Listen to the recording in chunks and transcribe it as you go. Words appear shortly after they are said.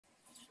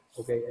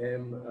Okay,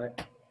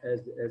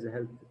 as a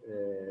health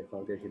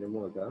foundation in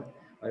Malta,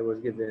 I was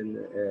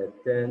given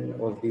 10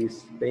 of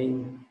these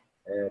pain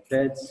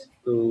pads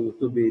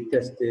to be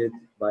tested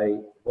by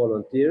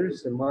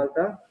volunteers in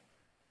Malta,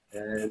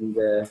 and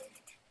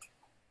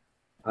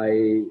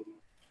I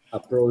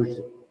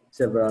approached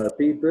several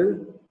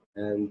people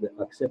and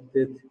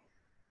accepted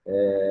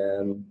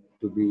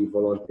to be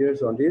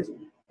volunteers on this,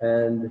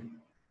 and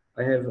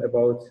I have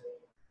about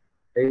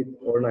 8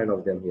 or 9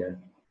 of them here.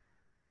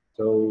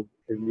 So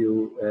if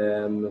you,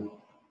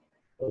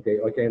 okay,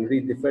 I can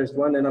read the first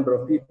one. A number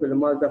of people in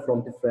Malta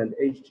from different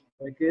age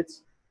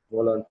brackets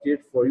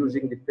volunteered for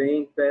using the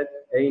pain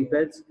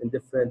pads in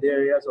different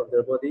areas of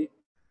their body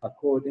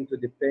according to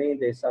the pain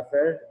they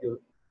suffer due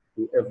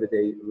to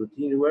everyday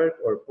routine work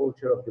or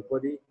posture of the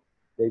body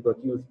they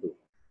got used to.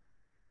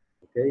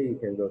 Okay, you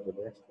can go to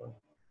the next one.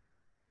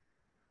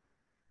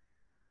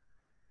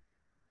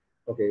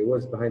 Okay,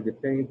 what's behind the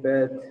pain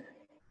pad?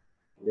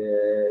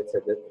 It's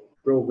a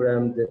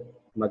programmed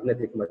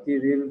magnetic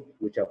material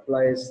which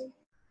applies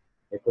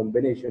a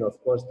combination of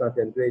constant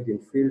and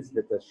gradient fields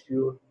that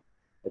assure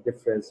a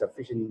different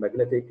sufficient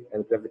magnetic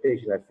and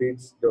gravitational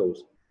fields.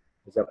 Those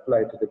is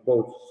applied to the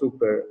both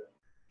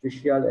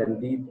superficial and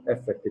deep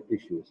affected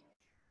tissues.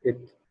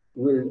 It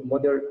will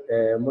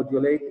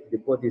modulate the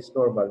body's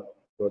normal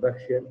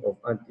production of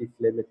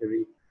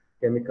anti-inflammatory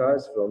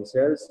chemicals from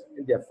cells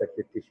in the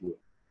affected tissue,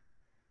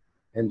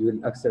 and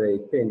will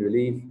accelerate pain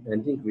relief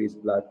and increase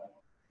blood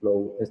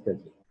flow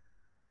instantly.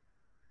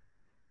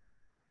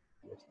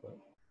 Next one.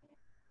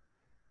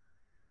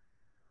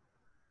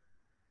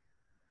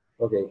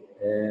 Okay,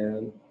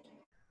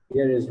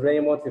 here is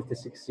Raymond,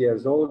 56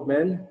 years old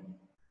man.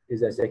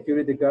 He's a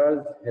security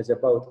guard, has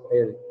about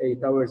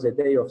 8 hours a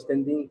day of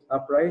standing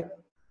upright.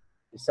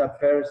 He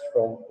suffers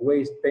from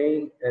waist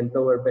pain and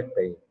lower back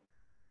pain.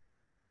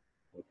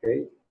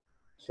 Okay,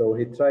 so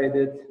he tried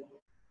it.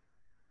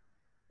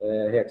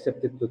 He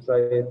accepted to try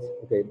it.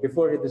 Okay,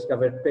 before he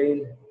discovered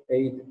pain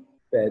aid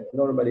pad,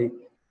 normally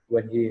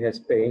when he has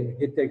pain,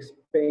 he takes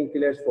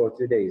painkillers for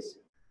 3 days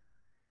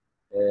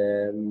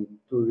to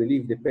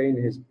relieve the pain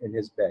in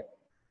his back.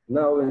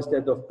 Now,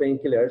 instead of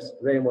painkillers,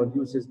 Raymond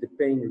uses the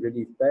pain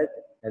relief pad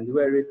and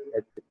wears it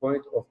at the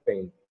point of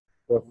pain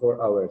for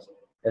 4 hours.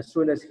 As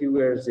soon as he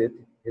wears it,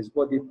 his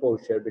body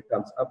posture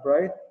becomes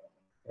upright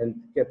and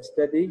kept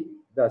steady.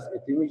 Thus,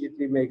 it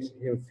immediately makes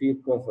him feel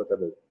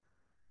comfortable.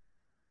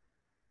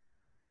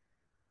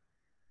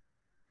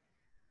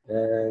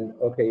 And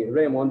okay,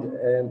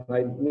 Raymond,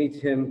 I meet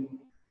him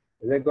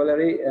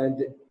regularly,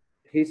 and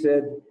he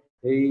said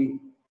he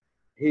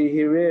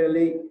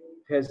rarely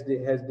has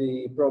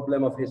the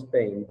problem of his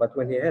pain, but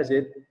when he has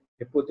it,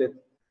 he put it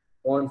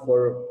on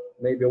for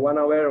maybe 1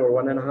 hour or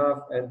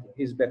 1.5, and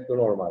he's back to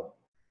normal.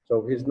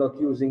 So he's not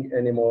using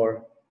any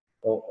more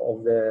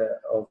of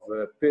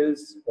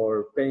pills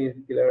or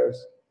painkillers.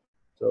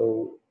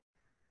 So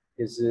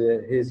he's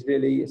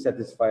really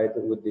satisfied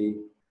with the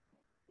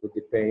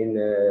pain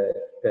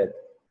pad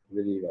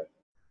reliever.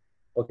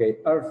 Okay,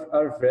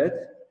 Alfred,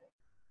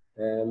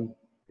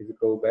 if you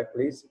go back,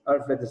 please.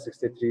 Alfred is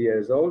 63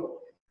 years old.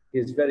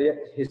 He's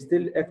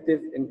still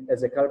active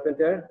as a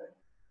carpenter,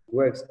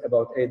 works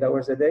about 8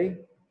 hours a day.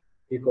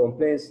 He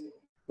complains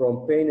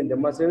from pain in the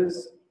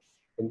muscles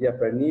in the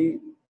upper knee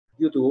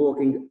due to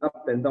walking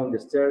up and down the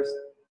stairs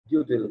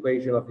due to the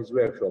location of his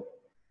workshop.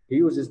 He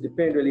uses the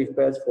pain relief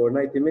pads for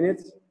 90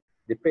 minutes.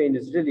 The pain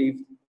is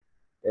relieved.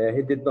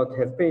 He did not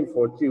have pain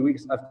for 3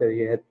 weeks after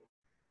he had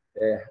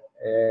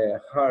a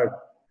hard,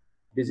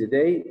 busy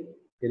day.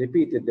 He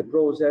repeated the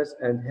process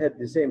and had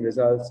the same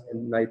results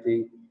in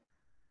 90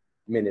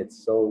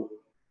 minutes. So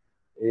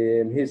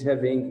he's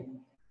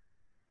having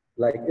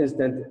like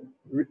instant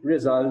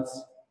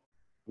results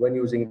when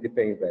using the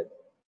pain pad.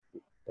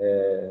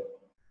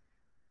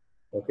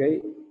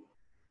 Okay.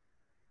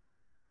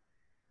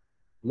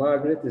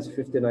 Margaret is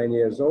 59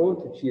 years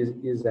old.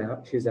 She's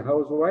a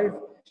housewife.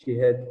 She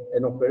had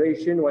an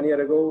operation 1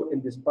 year ago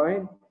in the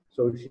spine,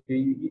 so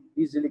she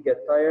easily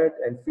gets tired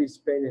and feels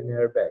pain in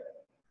her back.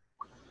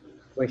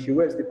 When she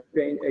wears the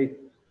pain aid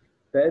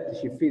pad,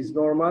 she feels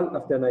normal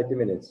after 90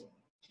 minutes.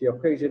 She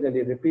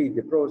occasionally repeats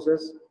the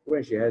process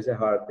when she has a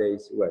hard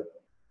day's work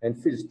and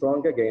feels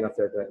strong again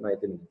after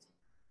 90 minutes.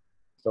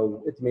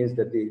 So it means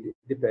that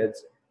the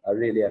pads are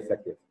really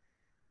effective.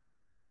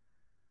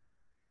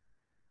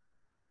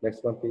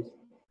 Next one, please.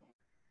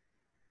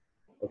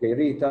 Okay,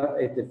 Rita,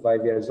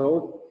 85 years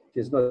old.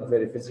 She's not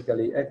very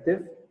physically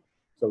active,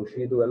 so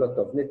she do a lot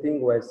of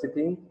knitting while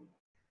sitting.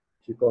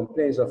 She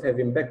complains of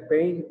having back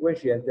pain when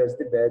she enters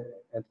the bed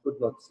and could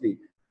not sleep.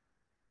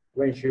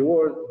 When she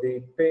wore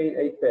the pain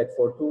aid pad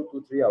for 2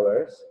 to 3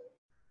 hours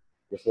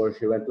before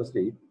she went to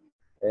sleep,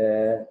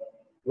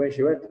 when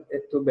she went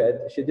to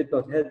bed, she did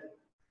not have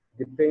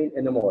the pain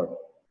anymore.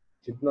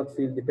 She did not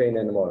feel the pain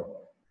anymore.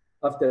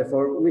 After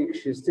 4 weeks,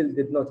 she still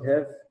did not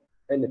have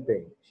any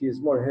pain. She is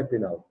more happy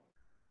now.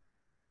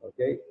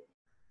 Okay.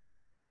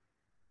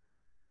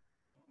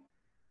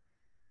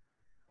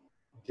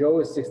 Joe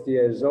is 60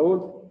 years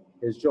old.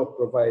 His job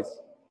provides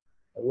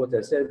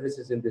water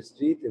services in the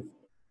street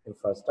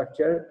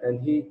infrastructure,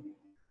 and he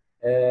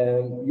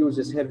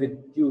uses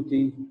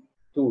heavy-duty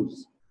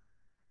tools.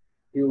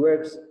 He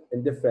works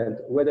in different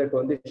weather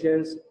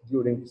conditions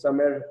during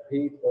summer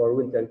heat or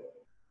winter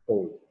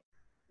cold.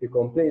 He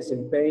complains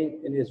in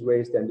pain in his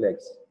waist and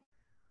legs.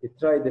 He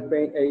tried the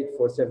pain aid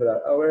for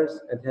several hours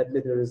and had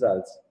little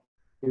results.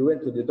 He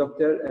went to the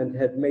doctor and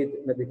had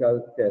made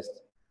medical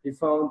tests. He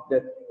found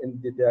that in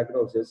the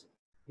diagnosis,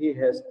 he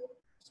has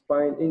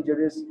spine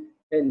injuries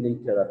and knee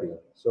therapy.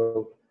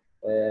 So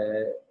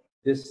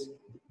this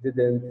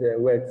didn't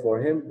work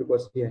for him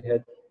because he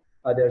had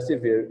other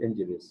severe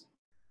injuries.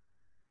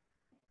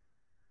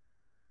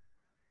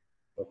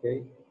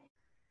 Okay.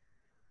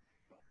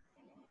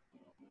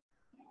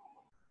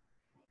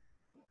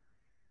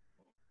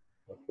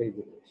 Okay,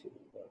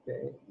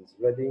 it's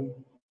ready.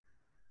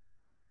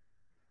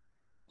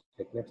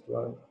 Check next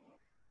one.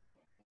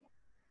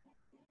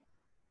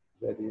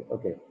 Ready.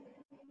 Okay.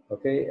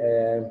 Okay.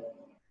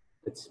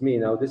 It's me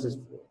now.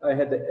 I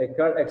had a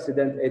car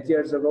accident 8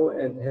 years ago,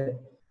 and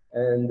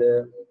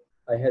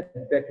I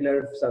had back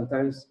nerve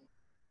sometimes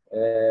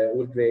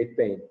will create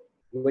pain.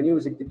 When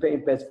using the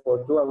pain pads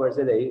for 2 hours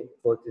a day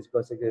for these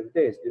consecutive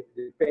days,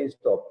 the pain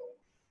stopped.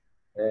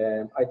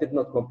 I did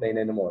not complain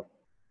anymore.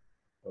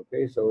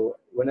 Okay, so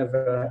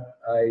whenever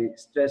I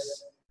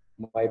stress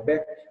my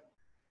back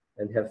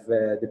and have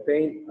the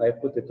pain, I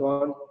put it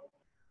on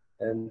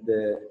and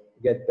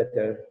get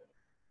better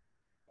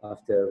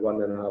after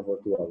 1.5 or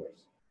 2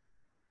 hours.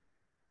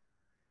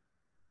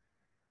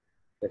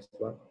 Next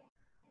one.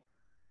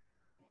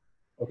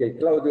 Okay,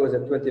 Claudio is a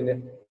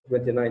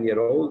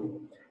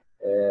 29-year-old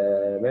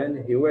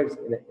man. He works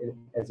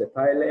as a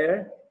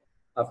tile.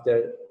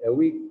 After a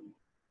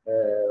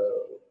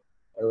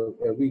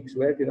week's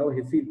work, he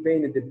feels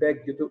pain in the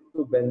back due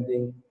to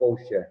bending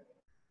posture.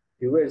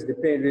 He wears the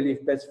pain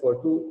relief pads for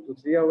 2 to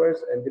 3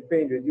 hours, and the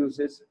pain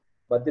reduces,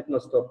 but did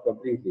not stop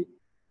completely.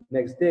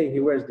 Next day, he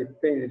wears the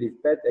pain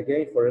relief pad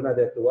again for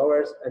another 2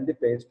 hours, and the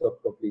pain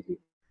stopped completely.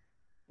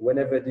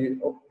 Whenever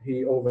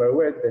he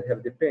overworked and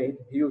have the pain,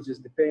 he uses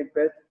the pain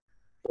pad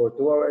for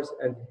 2 hours,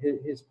 and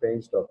his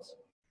pain stops.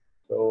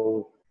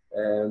 So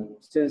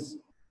since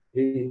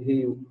he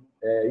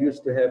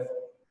used to have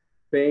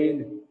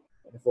pain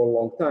for a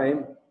long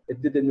time,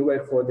 it didn't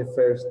work for the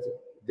first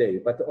day,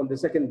 but on the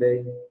second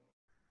day,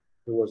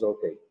 he was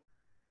okay.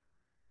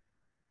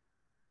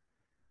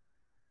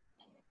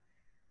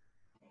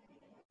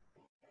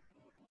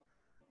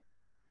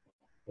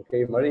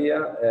 Okay,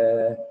 Maria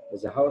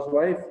is a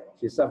housewife.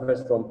 She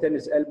suffers from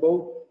tennis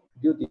elbow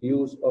due to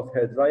use of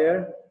her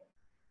dryer.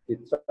 She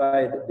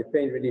tried the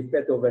pain relief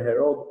pad over her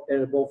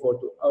elbow for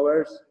 2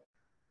 hours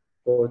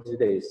for 3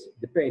 days.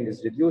 The pain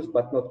is reduced,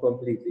 but not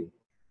completely.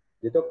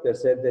 The doctor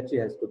said that she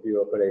has to be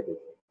operated.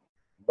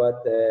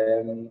 But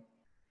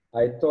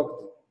I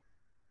talked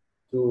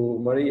to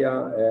Maria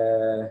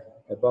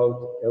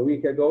about a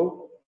week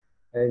ago,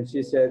 and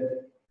she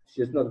said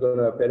she's not going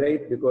to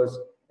operate because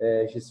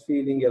she's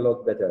feeling a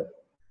lot better.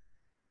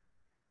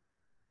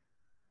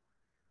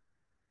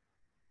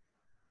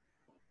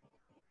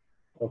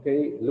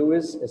 Okay,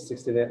 Louis, a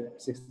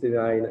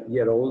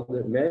 69-year-old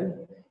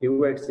man. He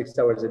works 6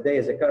 hours a day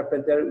as a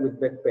carpenter with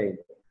back pain.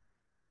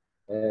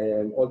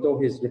 Although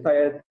he's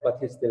retired, but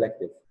he's still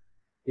active.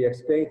 He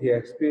explained his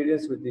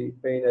experience with the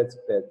pain at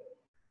bed.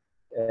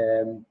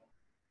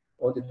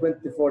 On the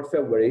 24th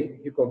February,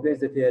 he complains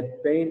that he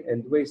had pain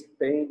and waist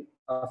pain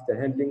after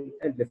handling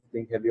and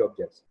lifting heavy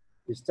objects.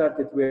 He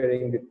started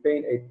wearing the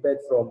pain aid pad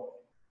from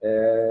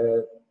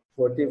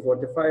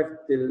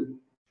 1445 till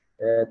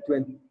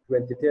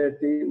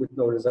 2030 with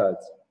no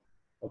results.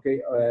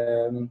 Okay,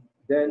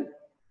 then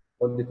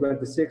on the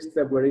 26th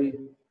February,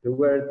 he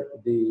wore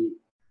the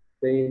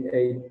pain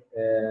aid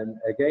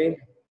again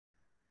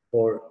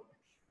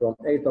from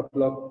 8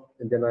 o'clock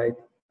in the night,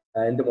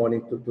 in the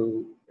morning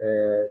to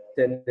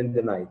 10 in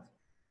the night.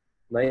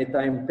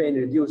 Nighttime pain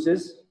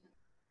reduces.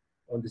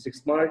 On the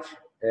 6th March,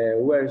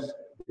 wears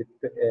the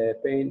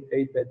pain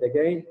aid pad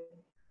again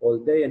all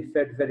day and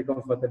felt very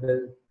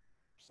comfortable.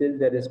 Still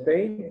there is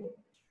pain.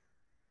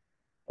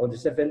 On the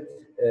 7th,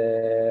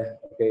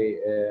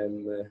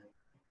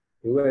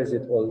 he wears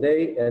it all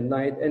day and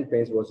night, and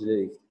pain was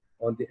relieved.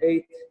 On the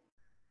 8th,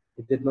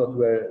 he did not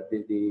wear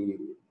the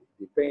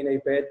pain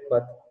aid pad,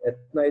 but at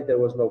night there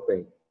was no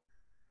pain.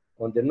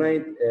 On the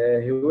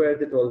 9th, he wore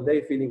it all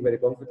day, feeling very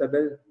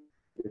comfortable,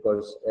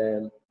 because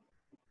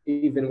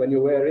even when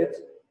you wear it,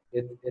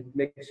 it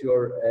makes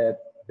your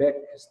back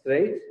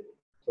straight,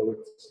 so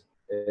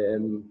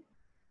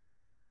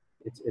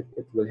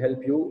it will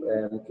help you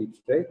keep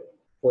straight.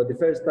 For the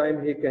first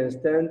time, he can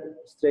stand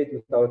straight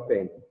without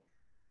pain.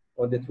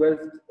 On the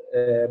 12th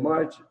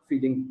March,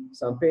 feeling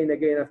some pain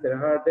again after a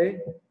hard day.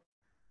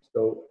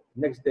 So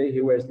next day,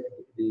 he wears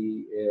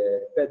the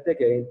pad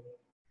again,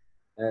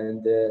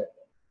 and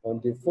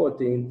on the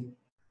 14th,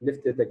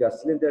 lifted the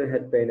gas cylinder,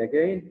 had pain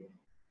again.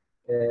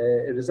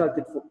 It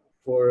resulted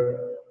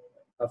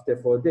after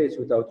 4 days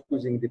without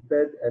using the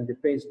pad, and the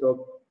pain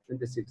stopped in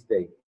the 6th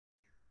day.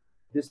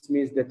 This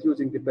means that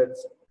using the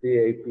pads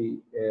PAP,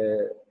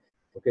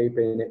 okay,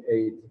 pain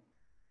aid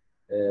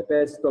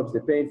pad stops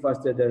the pain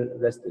faster than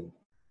resting.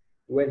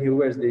 When he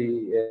wears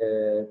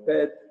the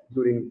pad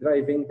during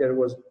driving, there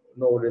was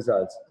no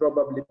results,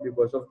 probably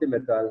because of the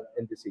metal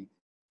in the seat.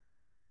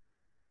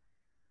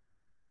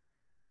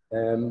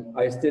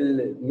 I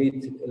still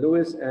meet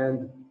Lewis,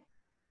 and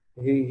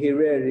he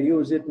rarely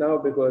uses it now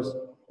because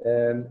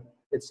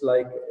it's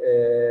like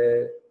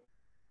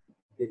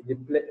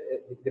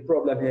the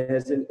problem he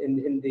has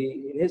in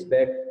his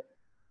back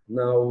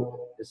now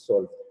is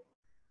solved.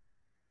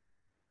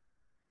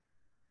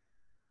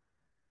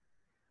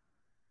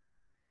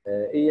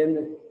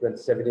 Ian,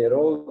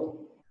 27-year-old,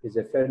 is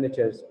a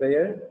furniture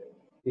sprayer.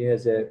 He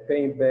has a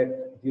pain back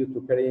due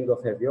to carrying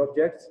of heavy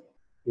objects.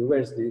 He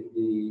wears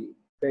the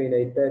pain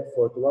aid pad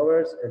for 2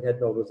 hours and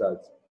had no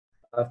results.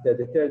 After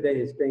the 3rd day,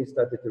 his pain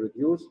started to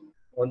reduce.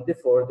 On the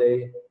 4th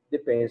day, the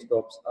pain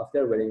stops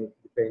after wearing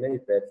the pain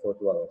aid pad for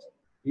 2 hours.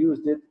 He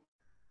used it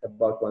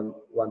about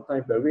one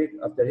time per week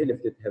after he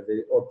lifted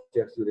heavy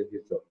objects during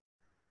his job.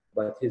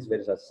 But he's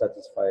very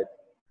satisfied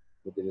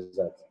with the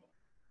results.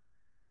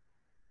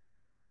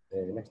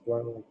 Next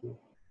one, please.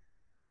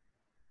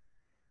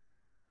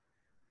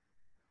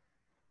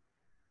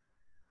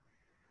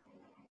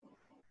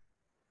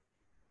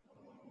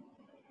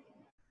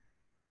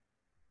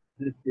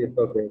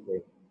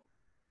 Okay.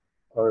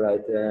 All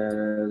right.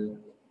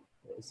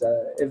 So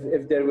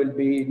if there will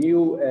be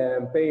new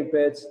pain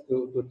pads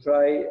to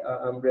try,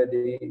 I'm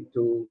ready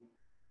to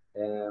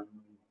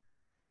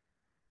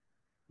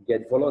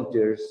get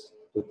volunteers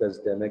to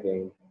test them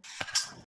again.